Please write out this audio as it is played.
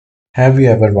Have you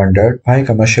ever wondered why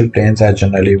commercial planes are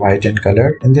generally white in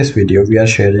color? In this video, we are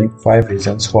sharing 5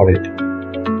 reasons for it.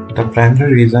 The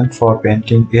primary reason for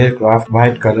painting aircraft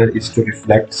white color is to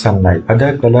reflect sunlight.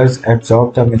 Other colors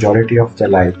absorb the majority of the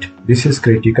light. This is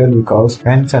critical because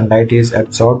when sunlight is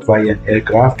absorbed by an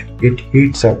aircraft, it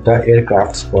heats up the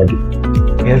aircraft's body.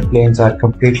 Airplanes are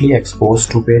completely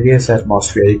exposed to various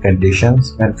atmospheric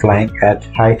conditions when flying at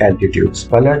high altitudes.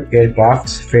 Colored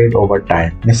aircrafts fade over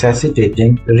time,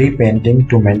 necessitating repainting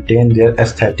to maintain their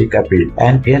aesthetic appeal.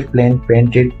 An airplane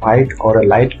painted white or a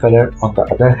light color, on the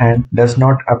other hand, does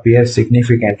not appear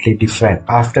significantly different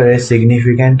after a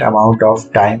significant amount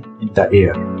of time in the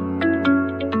air.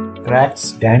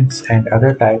 Cracks, dents, and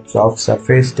other types of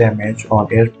surface damage on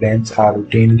airplanes are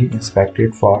routinely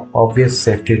inspected for obvious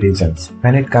safety reasons.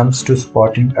 When it comes to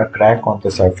spotting a crack on the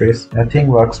surface, nothing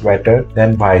works better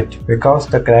than white because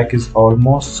the crack is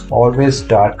almost always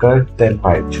darker than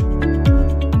white.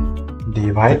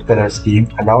 The white color scheme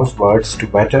allows birds to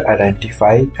better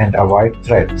identify and avoid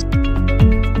threats.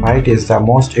 White is the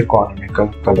most economical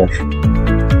color.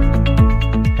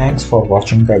 Thanks for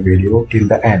watching the video till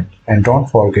the end, and don't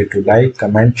forget to like,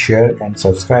 comment, share and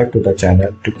subscribe to the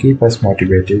channel to keep us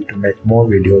motivated to make more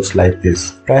videos like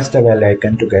this. Press the bell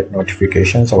icon to get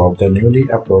notifications about the newly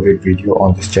uploaded video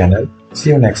on this channel. See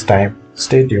you next time.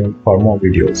 Stay tuned for more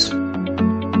videos.